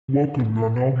Welcome, we are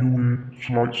now viewing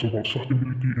slides about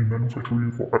sustainability in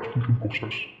manufacturing for extrusion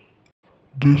process.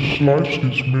 This slide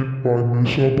is made by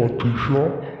Mr.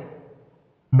 Batrisyia.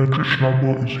 Matrix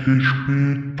number is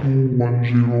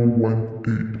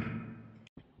HP21018.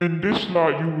 In this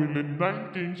slide, you will learn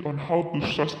 9 things on how to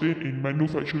sustain in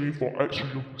manufacturing for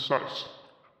extrusion process.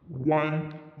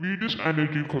 1. Reduce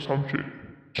energy consumption.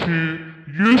 2.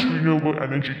 Use renewable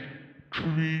energy.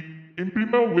 3.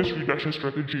 Implement waste reduction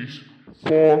strategies.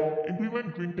 4.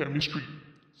 Implement green chemistry.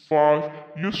 5.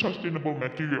 Use sustainable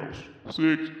materials.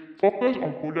 6. Focus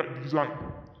on product design.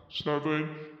 7.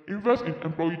 Invest in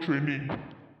employee training.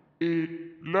 8.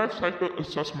 Life cycle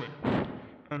assessment.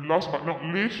 And last but not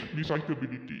least,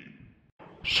 recyclability.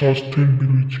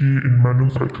 Sustainability in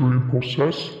manufacturing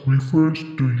process refers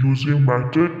to using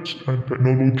methods and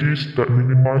technologies that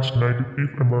minimize negative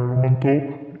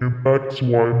environmental impacts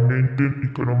while maintaining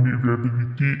economic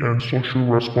viability and social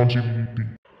responsibility.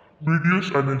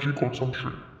 Reduce energy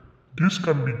consumption. This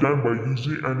can be done by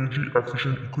using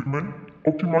energy-efficient equipment,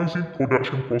 optimizing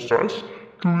production process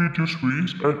to reduce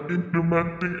waste, and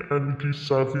implementing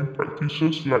energy-saving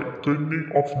practices like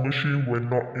turning off machines when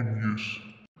not in use.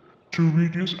 To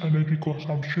reduce energy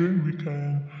consumption, we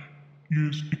can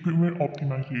use equipment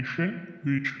optimization,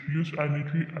 which use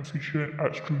energy-efficient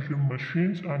extrusion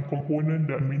machines and components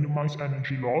that minimize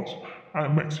energy loss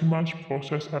and maximize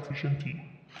process efficiency.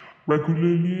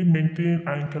 Regularly maintain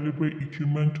and calibrate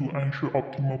equipment to ensure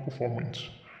optimal performance.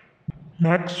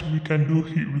 Next, we can do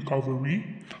heat recovery,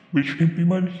 which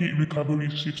implement heat recovery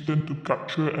system to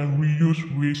capture and reuse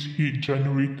waste heat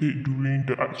generated during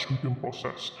the extrusion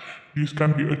process. This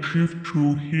can be achieved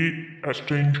through heat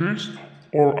exchangers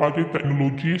or other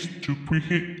technologies to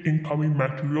preheat incoming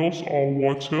materials or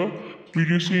water,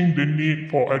 reducing the need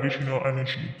for additional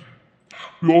energy.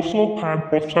 We also have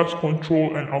process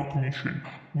control and automation,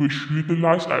 which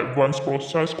utilize advanced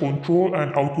process control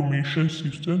and automation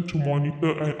systems to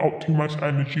monitor and optimize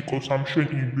energy consumption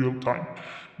in real time.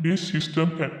 This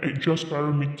system can adjust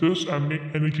parameters and make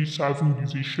energy-saving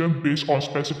decisions based on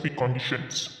specific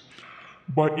conditions.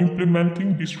 By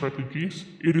implementing these strategies,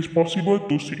 it is possible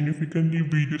to significantly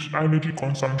reduce energy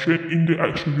consumption in the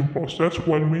extrusion process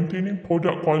while maintaining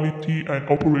product quality and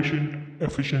operation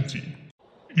efficiency.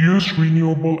 Use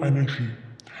renewable energy.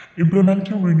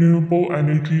 Implementing renewable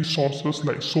energy sources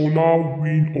like solar,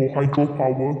 wind, or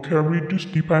hydropower can reduce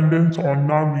dependence on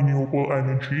non-renewable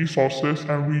energy sources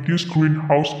and reduce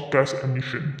greenhouse gas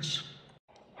emissions.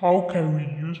 How can we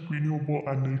use renewable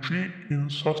energy in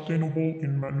sustainable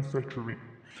in manufacturing?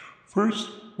 First,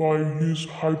 by use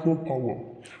hydropower.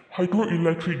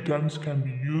 Hydroelectric dams can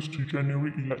be used to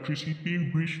generate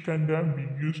electricity, which can then be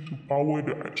used to power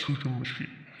the extrusion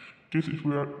machine. This is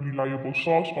a reliable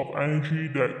source of energy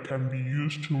that can be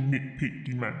used to meet peak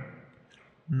demand.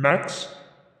 Next,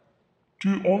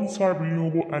 do on-site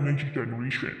renewable energy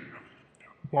generation.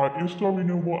 By installing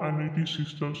renewable energy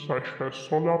systems such as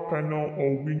solar panel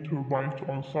or wind turbines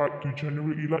on-site to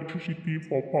generate electricity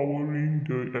for powering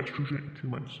the extrusion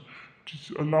equipment.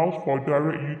 This allows for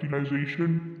direct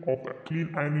utilization of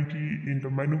clean energy in the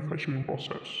manufacturing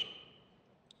process.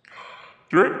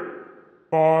 Third,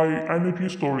 by energy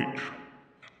storage,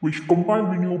 which combine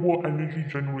renewable energy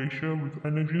generation with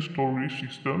energy storage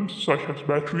systems such as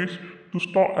batteries to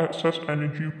store excess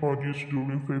energy produced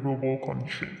during favorable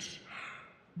conditions.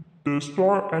 The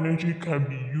stored energy can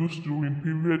be used during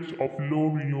periods of low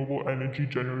renewable energy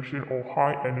generation or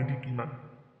high energy demand.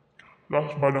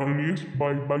 Last but not least,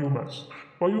 by biomass.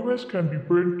 Biomass can be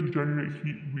burned to generate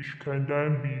heat, which can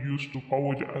then be used to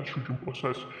power the extrusion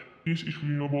process. This is a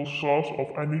renewable source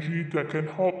of energy that can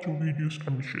help to reduce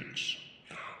emissions.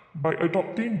 By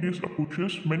adopting these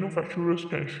approaches, manufacturers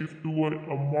can shift toward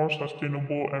a more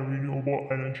sustainable and renewable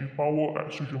energy power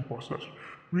extrusion process,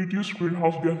 reduce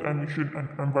greenhouse gas emission and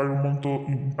environmental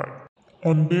impact.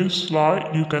 On this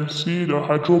slide, you can see the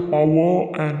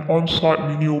hydropower and on-site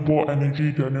renewable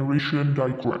energy generation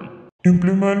diagram.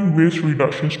 Implement waste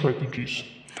reduction strategies.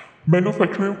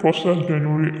 Manufacturing process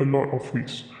generate a lot of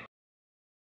waste.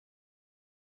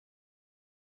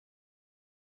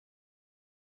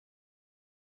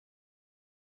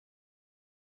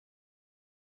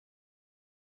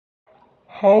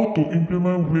 How to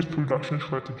implement waste reduction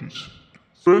strategies?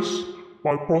 First,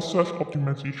 by process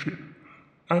optimization.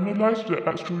 Analyze the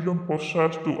extrusion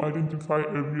process to identify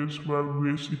areas where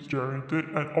waste is generated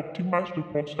and optimize the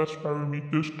process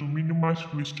parameters to minimize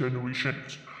waste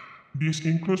generations. This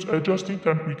includes adjusting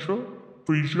temperature,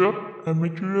 pressure, and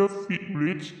material feed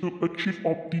rates to achieve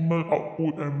optimal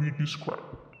output and reduce scrap.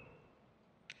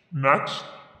 Next,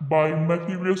 by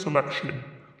material selection.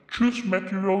 Choose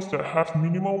materials that have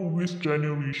minimal waste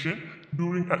generation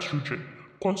during extrusion.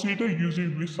 Consider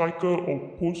using recycled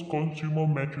or post-consumer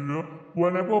material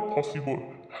whenever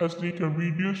possible, as they can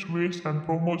reduce waste and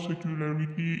promote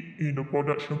circularity in the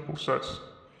production process.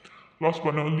 Last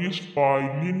but not least,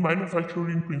 by lean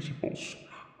manufacturing principles.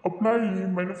 Apply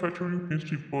lean manufacturing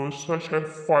principles such as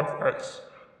 5S,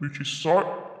 which is sort,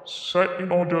 set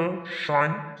in order,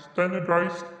 shine,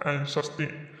 standardize, and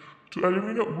sustain, to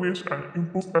eliminate waste and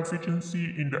improve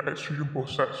efficiency in the extrusion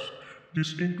process.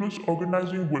 This includes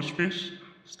organizing workspace,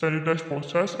 standardized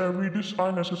process, and reduce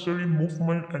unnecessary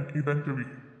movement and inventory.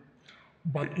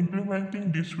 By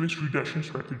implementing these waste reduction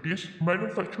strategies,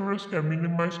 manufacturers can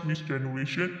minimize waste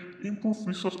generation, improve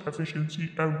resource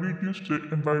efficiency, and reduce the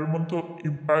environmental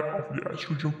impact of the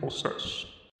extrusion process.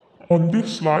 On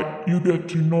this slide, you get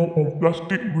to know on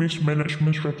plastic waste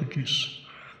management strategies.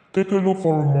 Take a look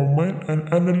for a moment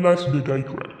and analyze the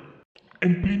diagram.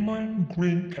 Implement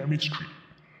green chemistry.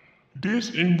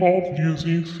 This involves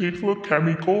using safer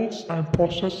chemicals and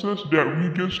processes that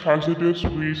reduce hazardous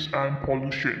waste and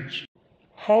pollutions.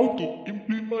 How to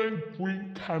implement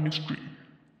green chemistry?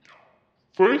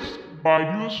 First,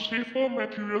 by use safer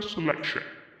material selection.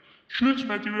 Choose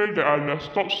materials that are less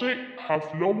toxic, have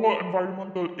lower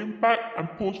environmental impact, and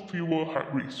pose fewer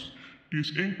health risks.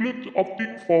 This includes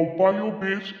opting for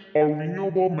bio-based or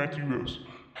renewable materials,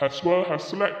 as well as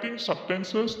selecting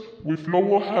substances with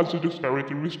lower hazardous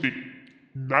characteristics.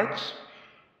 Next,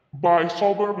 by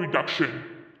solvent reduction,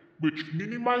 which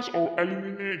minimize or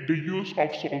eliminate the use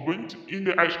of solvents in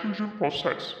the extrusion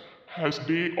process, as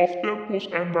they often pose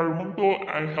environmental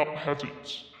and health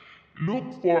hazards.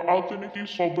 Look for alternative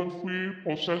solvent-free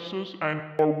processes and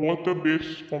or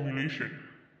water-based formulation.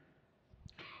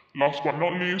 Last but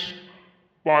not least,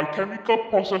 by chemical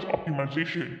process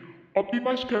optimization.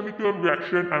 Optimize chemical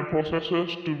reaction and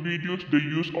processes to reduce the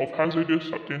use of hazardous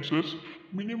substances,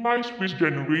 minimize waste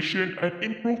generation, and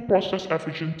improve process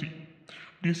efficiency.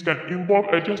 This can involve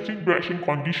adjusting reaction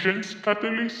conditions,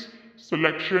 catalyst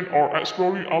selection, or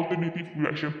exploring alternative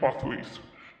reaction pathways.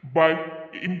 By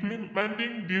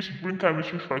implementing these green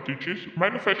chemistry strategies,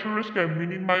 manufacturers can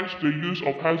minimize the use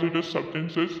of hazardous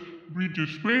substances,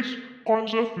 reduce waste,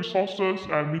 conserve resources,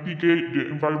 and mitigate the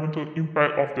environmental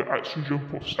impact of the extrusion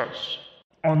process.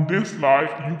 On this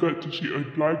slide, you get to see a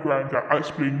diagram that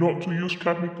explains not to use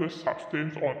chemical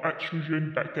substance on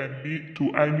extrusion that can lead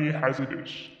to any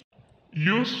hazards.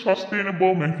 Use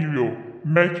sustainable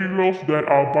materials that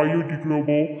are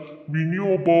biodegradable,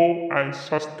 renewable, and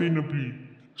sustainably.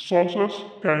 Sources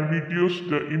can reduce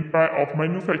the impact of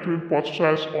manufacturing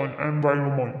process on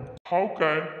environment. How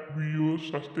can we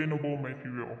use sustainable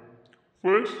material?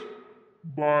 First,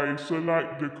 by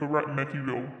select the correct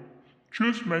material.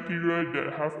 Choose materials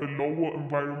that have a lower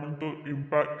environmental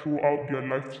impact throughout their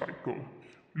life cycle.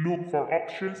 Look for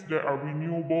options that are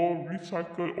renewable,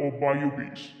 recycled, or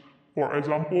bio-based. For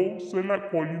example,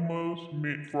 select polymers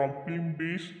made from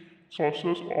plant-based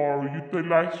sources or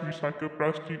utilize recycled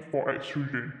plastic for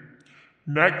extrusion.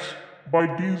 Next,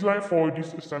 by design for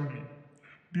disassembly.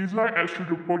 Design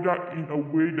extruded product in a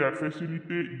way that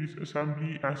facilitates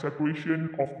disassembly and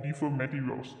separation of different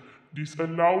materials. This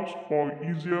allows for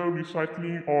easier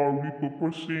recycling or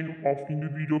repurposing of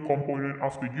individual components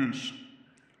after use.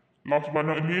 Last but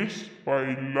not least,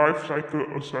 by life cycle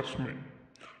assessment.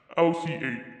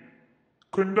 LCA.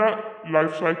 Conduct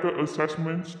life cycle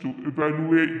assessments to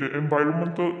evaluate the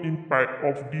environmental impact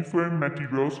of different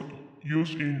materials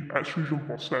used in extrusion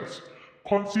process.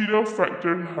 Consider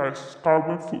factors as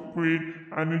carbon footprint,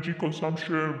 energy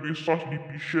consumption, resource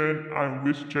depletion, and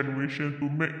waste generation to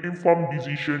make informed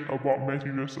decisions about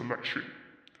material selection.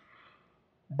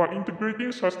 By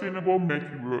integrating sustainable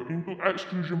material into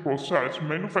extrusion process,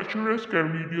 manufacturers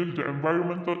can reduce the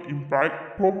environmental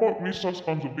impact, promote resource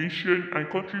conservation, and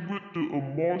contribute to a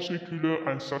more circular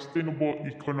and sustainable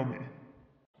economy.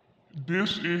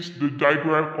 This is the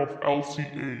diagram of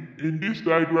LCA. In this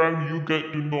diagram, you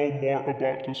get to know more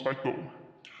about the cycle.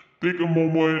 Take a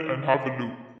moment and have a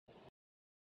look.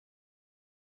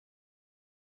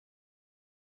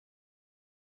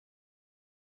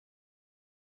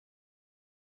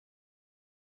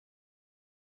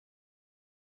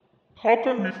 How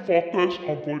can we focus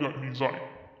on product design?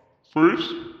 First,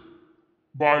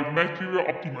 by material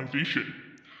optimization.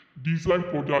 Design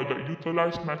products that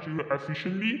utilize material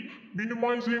efficiently,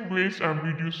 minimizing waste and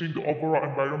reducing the overall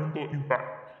environmental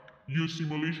impact. Use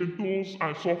simulation tools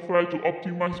and software to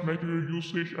optimize material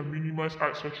usage and minimize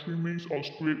excess remains or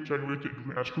scrap generated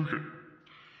during extrusion.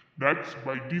 Next,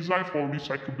 by design for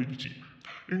recyclability.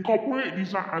 Incorporate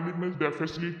design elements that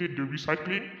facilitate the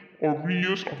recycling or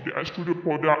reuse of the extruded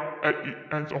product at its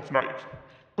end of life.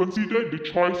 Consider the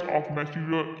choice of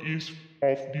material is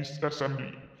of this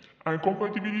assembly and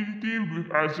compatibility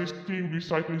with existing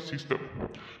recycling system.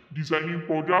 Designing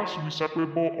products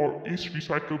recyclable or is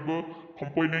recyclable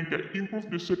component that improve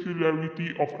the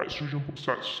circularity of extrusion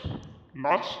process.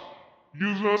 Last,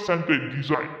 user-centered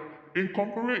design.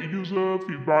 Incorporate user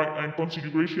feedback and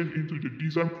consideration into the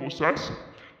design process.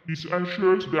 This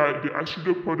ensures that the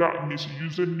extruded product meets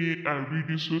user need and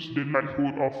reduces the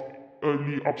likelihood of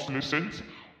early obsolescence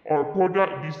or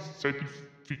product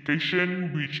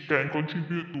dissatisfaction, which can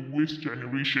contribute to waste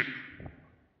generation.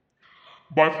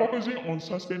 By focusing on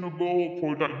sustainable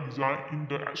product design in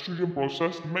the extrusion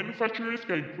process, manufacturers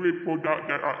can create products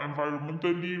that are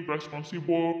environmentally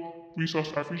responsible,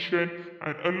 resource efficient,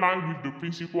 and aligned with the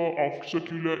principle of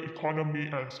circular economy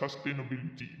and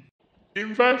sustainability.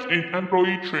 Invest in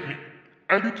employee training.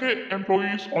 Educate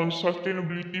employees on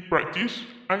sustainability practice.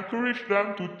 Encourage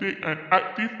them to take an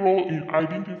active role in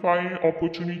identifying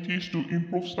opportunities to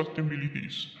improve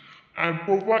sustainability and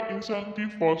provide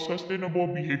incentives for sustainable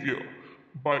behavior.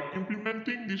 By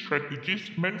implementing these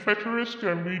strategies, manufacturers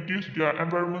can reduce their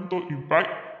environmental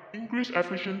impact, increase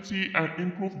efficiency, and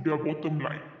improve their bottom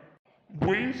line.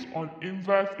 Ways on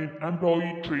invest in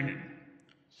employee training.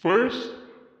 First,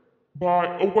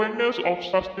 by awareness of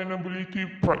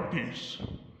sustainability practice.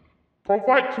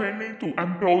 Provide training to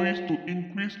employees to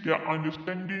increase their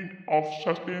understanding of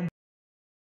sustainability.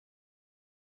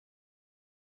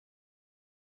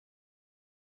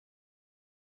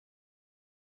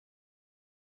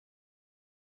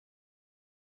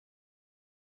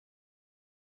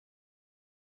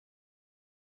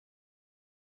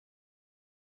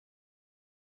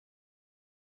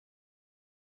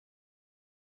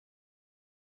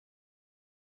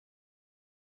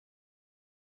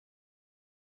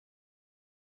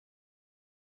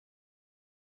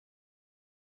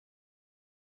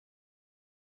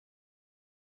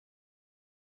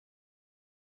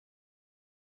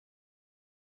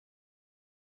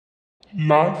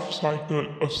 Life cycle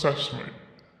assessment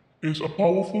is a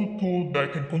powerful tool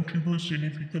that can contribute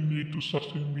significantly to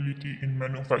sustainability in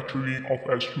manufacturing of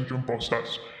extrusion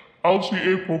process.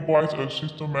 LCA provides a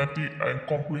systematic and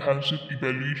comprehensive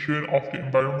evaluation of the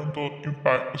environmental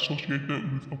impact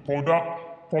associated with a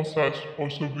product, process, or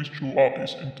service throughout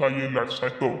its entire life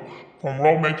cycle, from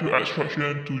raw material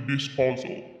extraction to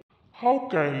disposal. How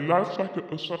can life cycle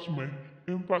assessment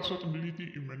impact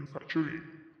sustainability in manufacturing?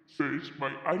 First,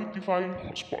 by identifying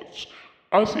hotspots.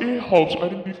 RCA helps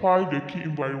identify the key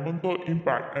environmental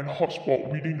impact and hotspot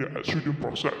within the extrusion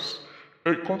process.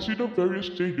 It considers various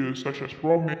stages such as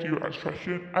raw material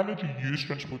extraction, energy use,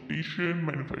 transportation,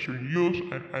 manufacturing use,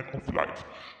 and end of life.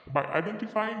 By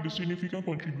identifying the significant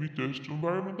contributors to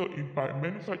environmental impact,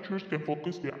 manufacturers can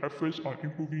focus their efforts on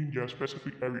improving their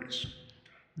specific areas.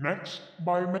 Next,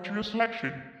 by material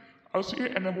selection.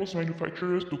 LCA enables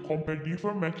manufacturers to compare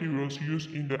different materials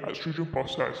used in the extrusion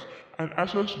process and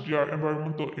assess their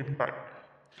environmental impact.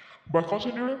 By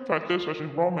considering factors such as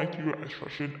raw material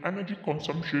extraction, energy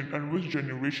consumption, and waste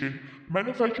generation,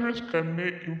 manufacturers can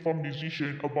make informed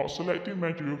decisions about selecting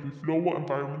materials with lower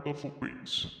environmental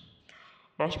footprints.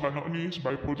 Last but not least,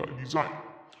 by product design.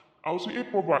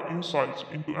 LCA provides insights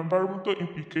into environmental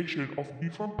implications of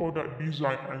different product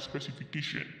design and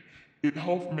specification. It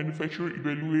helps manufacturers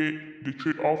evaluate the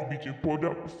trade-off between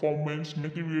product performance,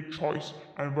 material choice,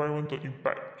 and environmental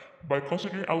impact. By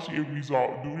considering LCA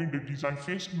results during the design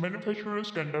phase,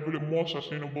 manufacturers can develop more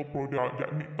sustainable products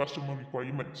that meet customer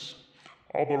requirements.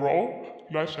 Overall,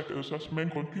 lifecycle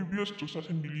assessment contributes to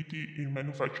sustainability in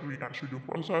manufacturing and extrusion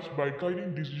process by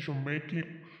guiding decision making,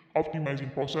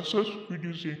 optimizing processes,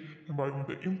 reducing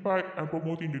environmental impact, and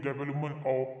promoting the development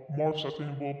of more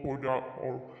sustainable product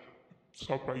or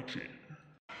supply chain.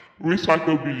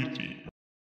 Recyclability.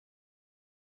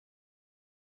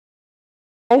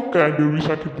 How can the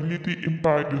recyclability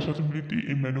impact the sustainability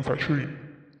in manufacturing?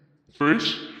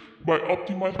 First, by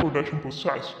optimizing production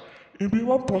process.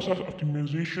 Implement process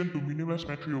optimization to minimize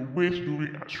material waste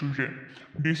during extrusion.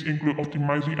 This includes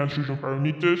optimizing extrusion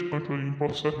parameters, controlling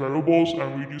process variables,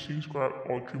 and reducing scrap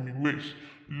or trimming waste.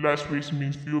 Less waste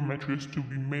means fewer materials to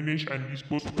be managed and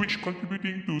disposed, which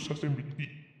contributing to sustainability.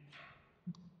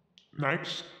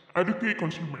 Next, educate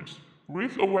consumers.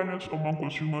 Raise awareness among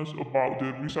consumers about the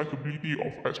recyclability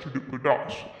of extruded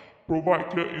products. Provide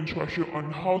clear instruction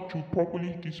on how to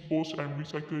properly dispose and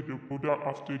recycle the product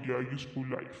after their useful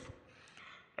life.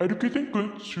 Educating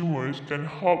consumers can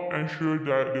help ensure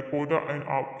that the product end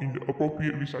up in the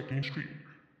appropriate recycling stream.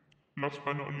 Last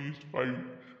but not least, by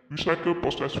Recycle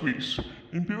process waste.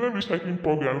 Implement recycling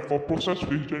programs for process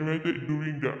waste generated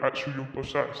during the extrusion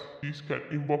process. These can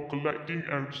involve collecting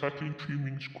and recycling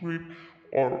trimming, scrap,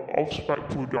 or off-spec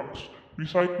products.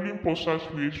 Recycling process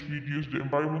waste reduces the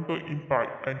environmental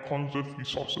impact and conserve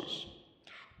resources.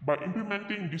 By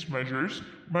implementing these measures,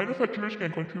 manufacturers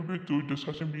can contribute to the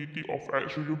sustainability of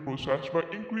extrusion process by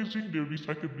increasing the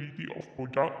recyclability of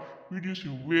product,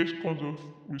 reducing waste, conserve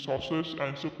resources,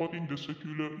 and supporting the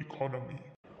circular economy.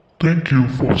 Thank you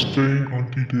for staying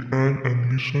until the end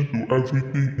and listen to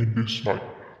everything in this slide.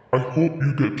 I hope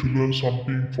you get to learn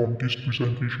something from this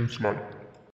presentation slide.